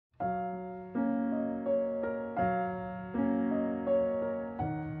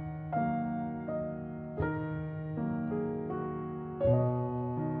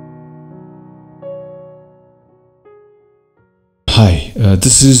Hi,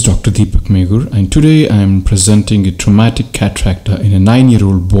 this is Dr. Deepak Megur, and today I am presenting a traumatic cataract in a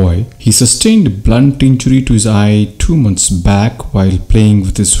 9-year-old boy. He sustained a blunt injury to his eye 2 months back while playing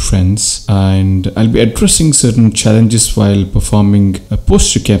with his friends, and I'll be addressing certain challenges while performing a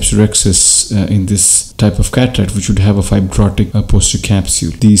posterior capsulorhexis in this type of cataract, which would have a fibrotic posterior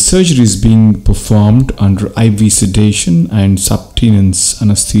capsule. The surgery is being performed under IV sedation and subtenance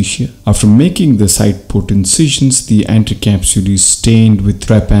anesthesia. After making the side port incisions, the anterior capsule is stained with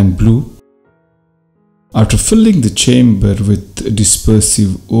trypan blue. After filling the chamber with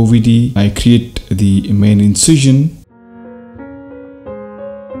dispersive Ovd, I create the main incision.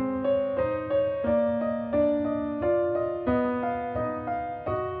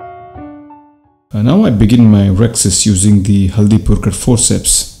 Now I begin my rhexis using the Haldipurkar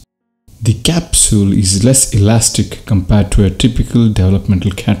forceps. The capsule is less elastic compared to a typical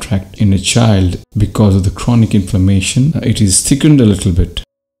developmental cataract in a child because of the chronic inflammation. It is thickened a little bit.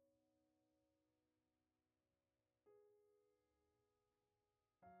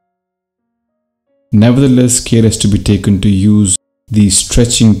 Nevertheless, care has to be taken to use the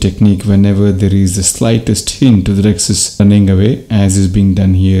stretching technique whenever there is the slightest hint of the rhexis running away, as is being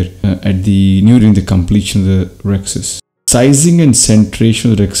done here during the completion of the rhexis. Sizing and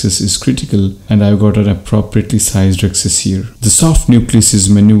centration of the rhexis is critical, and I've got an appropriately sized rhexis here. The soft nucleus is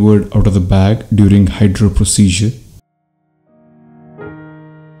maneuvered out of the bag during hydro procedure.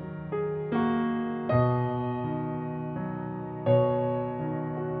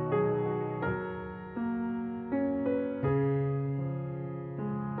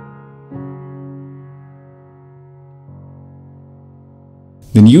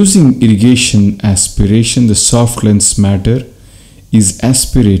 Then using irrigation aspiration, the soft lens matter is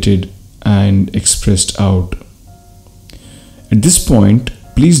aspirated and expressed out. At this point,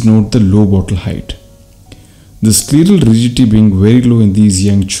 please note the low bottle height. The scleral rigidity being very low in these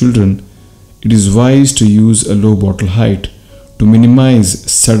young children, it is wise to use a low bottle height to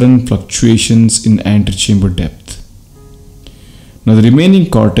minimize sudden fluctuations in antechamber depth. Now the remaining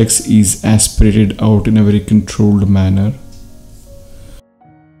cortex is aspirated out in a very controlled manner.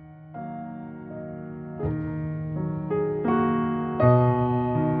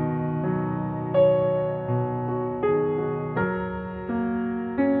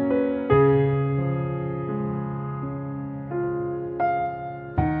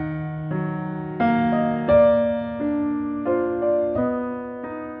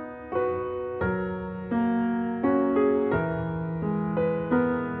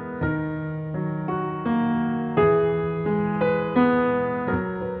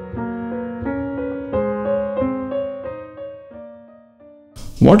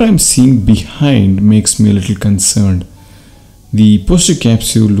 What I'm seeing behind makes me a little concerned. The posterior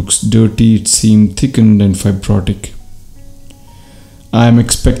capsule looks dirty, it seems thickened and fibrotic. I am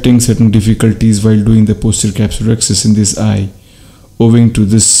expecting certain difficulties while doing the posterior capsulorhexis in this eye, owing to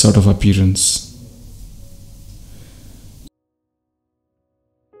this sort of appearance.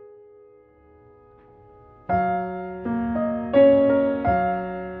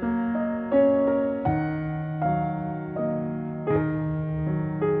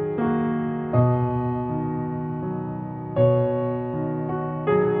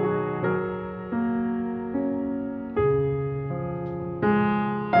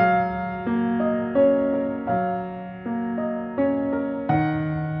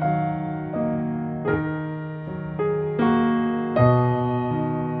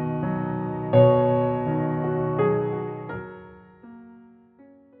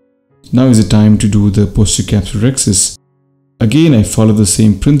 Now is the time to do the posterior capsulorhexis. Again, I follow the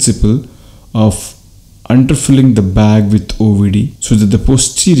same principle of underfilling the bag with Ovd so that the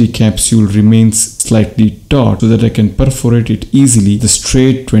posterior capsule remains slightly taut so that I can perforate it easily with the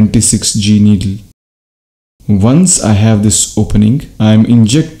straight 26G needle. Once I have this opening, I am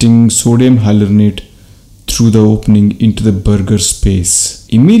injecting sodium hyaluronate through the opening into the burger space.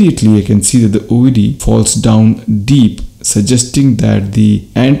 Immediately I can see that the Ovd falls down deep, suggesting that the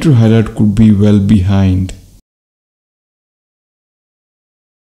anterior highlight could be well behind.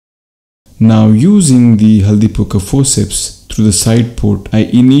 Now using the Haldipurkar forceps through the side port, I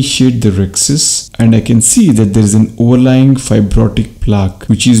initiate the rhexis, and I can see that there is an overlying fibrotic plaque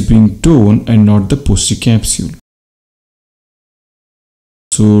which is being torn and not the posterior capsule.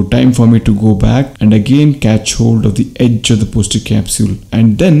 So time for me to go back and again catch hold of the edge of the posterior capsule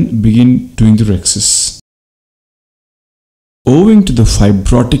and then begin doing the rhexis. Owing to the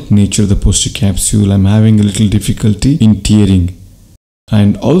fibrotic nature of the posterior capsule, I am having a little difficulty in tearing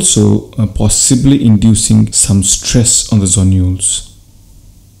and also possibly inducing some stress on the zonules.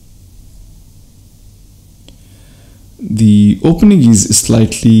 The opening is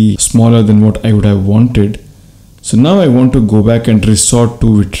slightly smaller than what I would have wanted. So now I want to go back and resort to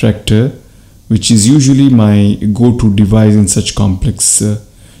Vitrector, which is usually my go-to device in such complex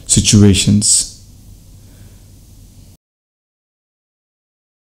situations.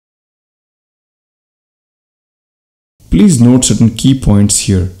 Please note certain key points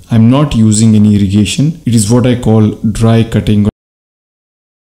here. I'm not using any irrigation. It is what I call dry cutting.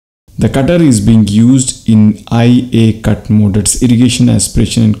 The cutter is being used in IA cut mode, that's irrigation,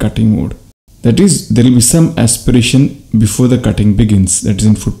 aspiration and cutting mode. That is, there will be some aspiration before the cutting begins, that is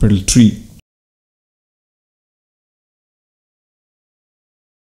in foot pedal 3.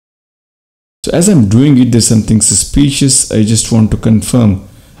 So as I'm doing it, there's something suspicious. I just want to confirm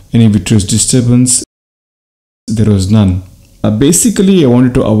any vitreous disturbance. There was none. Basically, I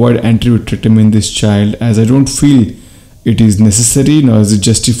wanted to avoid anti-vitrectomy in this child as I don't feel it is necessary nor is it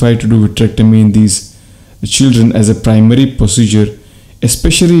justified to do vitrectomy in these children as a primary procedure,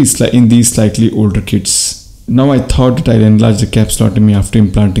 especially in these slightly older kids. Now I thought that I'll enlarge the capsulotomy after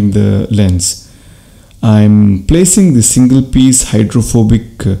implanting the lens. I'm placing the single piece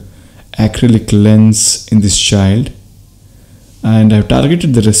hydrophobic acrylic lens in this child, and I've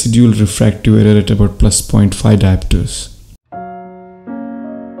targeted the residual refractive error at about plus 0.5 diopters.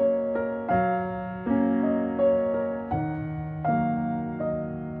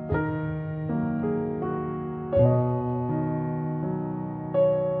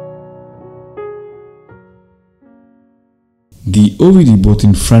 The OVD both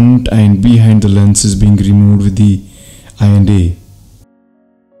in front and behind the lens is being removed with the I&A.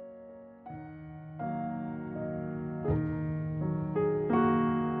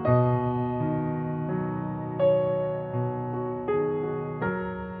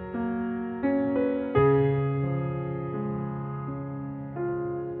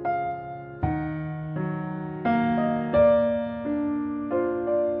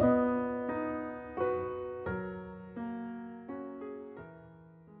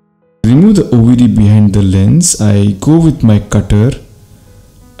 Remove the OVD behind the lens. I go with my cutter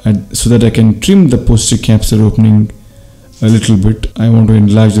so that I can trim the posterior capsular opening a little bit. I want to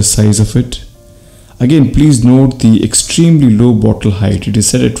enlarge the size of it. Again, please note the extremely low bottle height. It is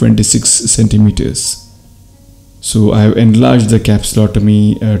set at 26 centimeters. So I have enlarged the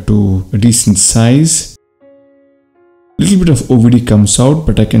capsulotomy to a decent size. A little bit of OVD comes out,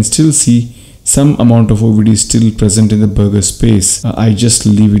 but I can still see some amount of OVD is still present in the burger space. I just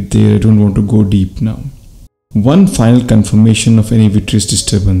leave it there. I don't want to go deep now. One final confirmation of any vitreous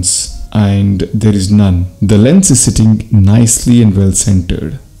disturbance, and there is none. The lens is sitting nicely and well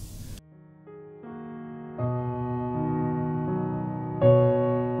centered.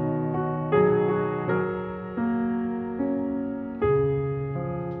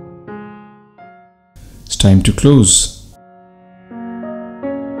 It's time to close.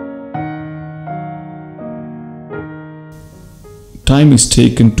 Time is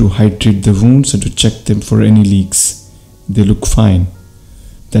taken to hydrate the wounds and to check them for any leaks. They look fine.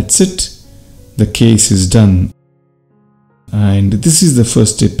 That's it. The case is done. And this is the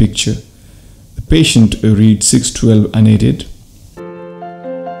first day picture. The patient reads 612 unaided.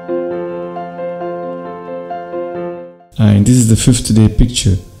 And this is the 5th day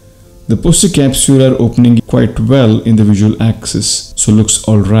picture. The posterior capsular opening quite well in the visual axis, so looks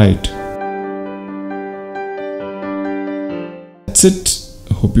alright. That's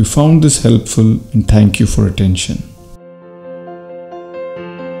it. I hope you found this helpful and thank you for attention.